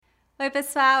Oi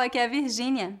pessoal, aqui é a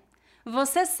Virgínia.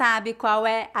 Você sabe qual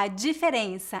é a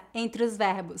diferença entre os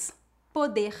verbos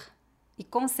poder e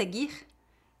conseguir?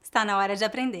 Está na hora de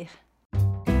aprender.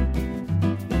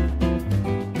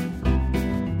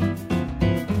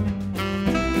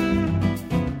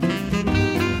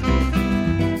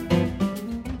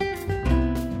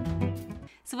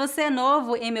 Se você é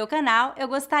novo em meu canal, eu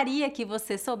gostaria que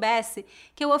você soubesse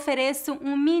que eu ofereço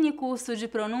um mini curso de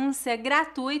pronúncia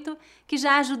gratuito que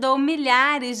já ajudou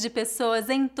milhares de pessoas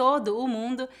em todo o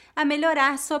mundo a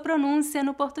melhorar sua pronúncia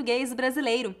no português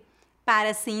brasileiro.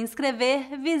 Para se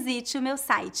inscrever, visite o meu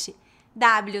site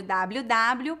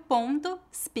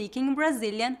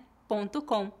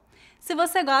www.speakingbrasilian.com. Se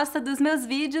você gosta dos meus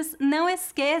vídeos, não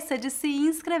esqueça de se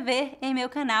inscrever em meu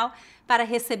canal para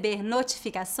receber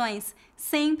notificações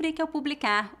sempre que eu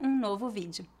publicar um novo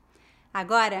vídeo.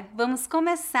 Agora, vamos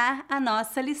começar a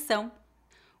nossa lição.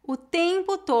 O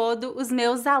tempo todo, os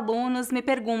meus alunos me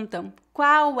perguntam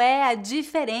qual é a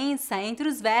diferença entre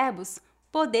os verbos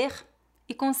poder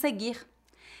e conseguir.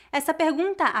 Essa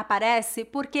pergunta aparece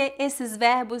porque esses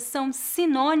verbos são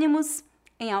sinônimos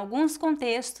em alguns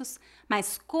contextos,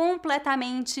 mas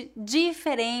completamente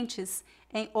diferentes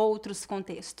em outros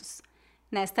contextos.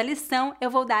 Nesta lição, eu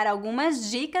vou dar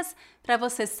algumas dicas para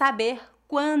você saber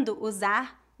quando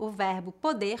usar o verbo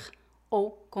poder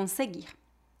ou conseguir.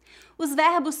 Os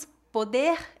verbos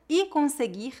poder e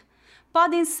conseguir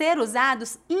podem ser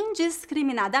usados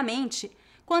indiscriminadamente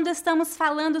quando estamos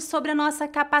falando sobre a nossa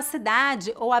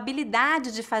capacidade ou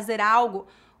habilidade de fazer algo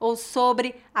ou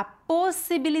sobre a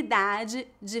possibilidade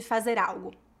de fazer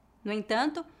algo. No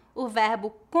entanto, o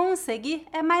verbo conseguir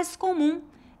é mais comum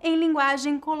em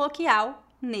linguagem coloquial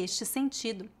neste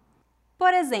sentido.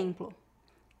 Por exemplo,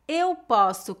 eu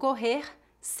posso correr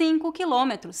 5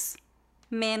 quilômetros,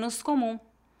 menos comum.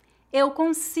 Eu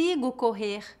consigo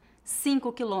correr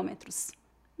 5 quilômetros,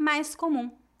 mais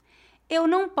comum. Eu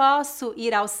não posso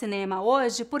ir ao cinema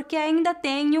hoje porque ainda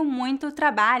tenho muito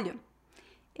trabalho.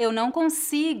 Eu não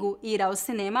consigo ir ao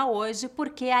cinema hoje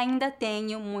porque ainda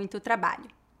tenho muito trabalho.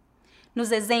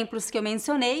 Nos exemplos que eu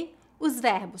mencionei, os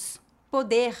verbos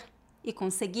poder e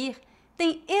conseguir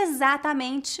têm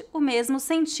exatamente o mesmo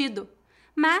sentido,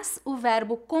 mas o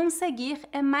verbo conseguir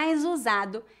é mais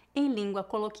usado em língua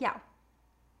coloquial.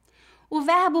 O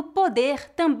verbo poder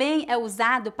também é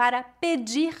usado para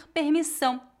pedir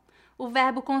permissão. O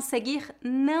verbo conseguir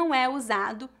não é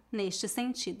usado neste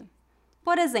sentido.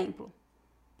 Por exemplo,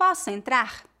 posso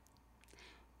entrar?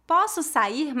 Posso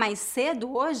sair mais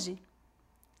cedo hoje?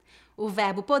 O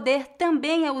verbo poder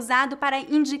também é usado para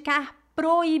indicar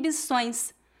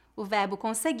proibições. O verbo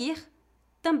conseguir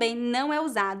também não é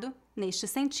usado neste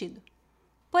sentido.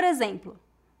 Por exemplo,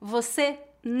 você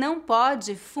não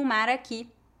pode fumar aqui.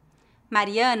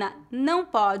 Mariana não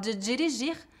pode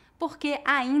dirigir porque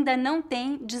ainda não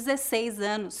tem 16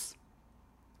 anos.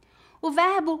 O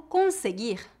verbo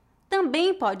conseguir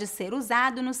também pode ser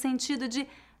usado no sentido de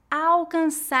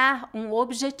alcançar um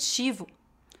objetivo.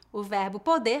 O verbo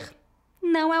poder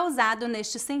não é usado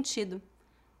neste sentido.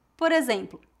 Por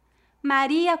exemplo,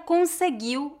 Maria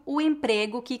conseguiu o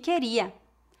emprego que queria.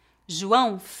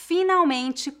 João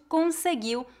finalmente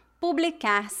conseguiu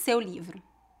publicar seu livro.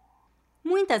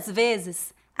 Muitas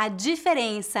vezes, a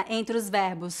diferença entre os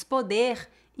verbos poder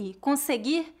e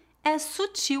conseguir é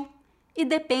sutil e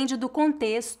depende do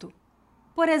contexto.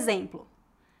 Por exemplo,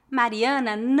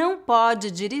 Mariana não pode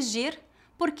dirigir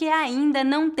porque ainda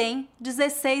não tem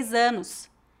 16 anos.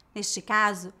 Neste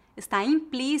caso, está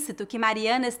implícito que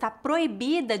Mariana está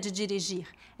proibida de dirigir.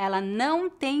 Ela não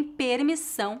tem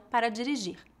permissão para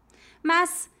dirigir.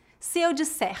 Mas, se eu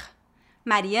disser,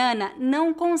 Mariana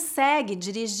não consegue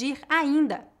dirigir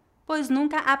ainda, pois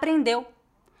nunca aprendeu.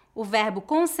 O verbo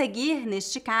conseguir,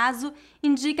 neste caso,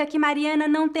 indica que Mariana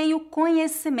não tem o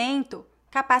conhecimento,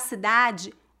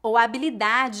 capacidade ou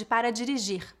habilidade para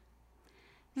dirigir.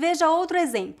 Veja outro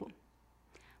exemplo.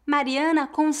 Mariana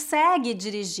consegue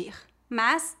dirigir,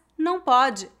 mas não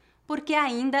pode, porque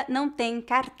ainda não tem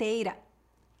carteira.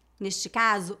 Neste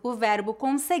caso, o verbo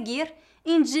conseguir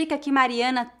indica que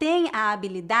Mariana tem a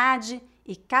habilidade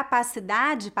e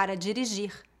capacidade para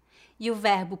dirigir, e o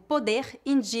verbo poder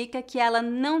indica que ela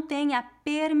não tem a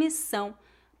permissão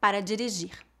para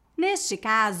dirigir. Neste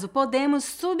caso, podemos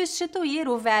substituir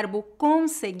o verbo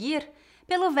conseguir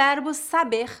pelo verbo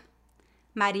saber.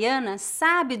 Mariana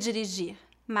sabe dirigir,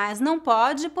 mas não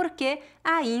pode porque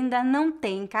ainda não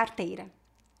tem carteira.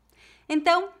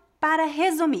 Então, para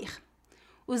resumir,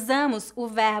 usamos o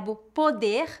verbo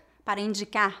poder para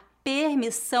indicar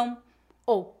permissão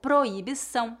ou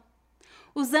proibição.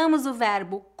 Usamos o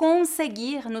verbo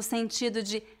conseguir no sentido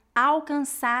de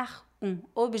alcançar um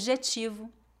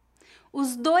objetivo.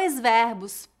 Os dois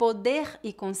verbos poder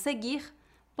e conseguir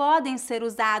podem ser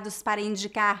usados para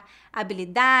indicar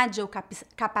habilidade ou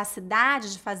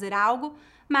capacidade de fazer algo,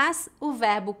 mas o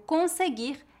verbo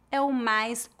conseguir é o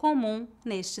mais comum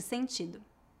neste sentido.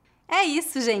 É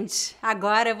isso, gente!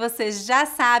 Agora você já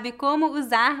sabe como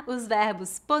usar os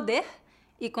verbos poder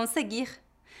e conseguir.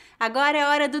 Agora é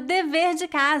hora do dever de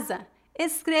casa.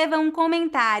 Escreva um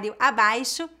comentário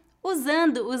abaixo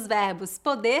usando os verbos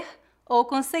poder ou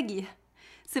conseguir.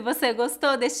 Se você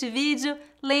gostou deste vídeo,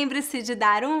 lembre-se de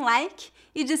dar um like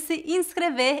e de se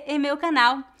inscrever em meu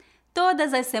canal.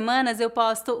 Todas as semanas eu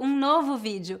posto um novo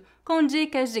vídeo com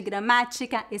dicas de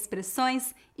gramática,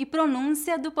 expressões e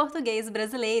pronúncia do português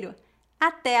brasileiro.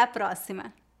 Até a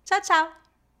próxima! Tchau, tchau!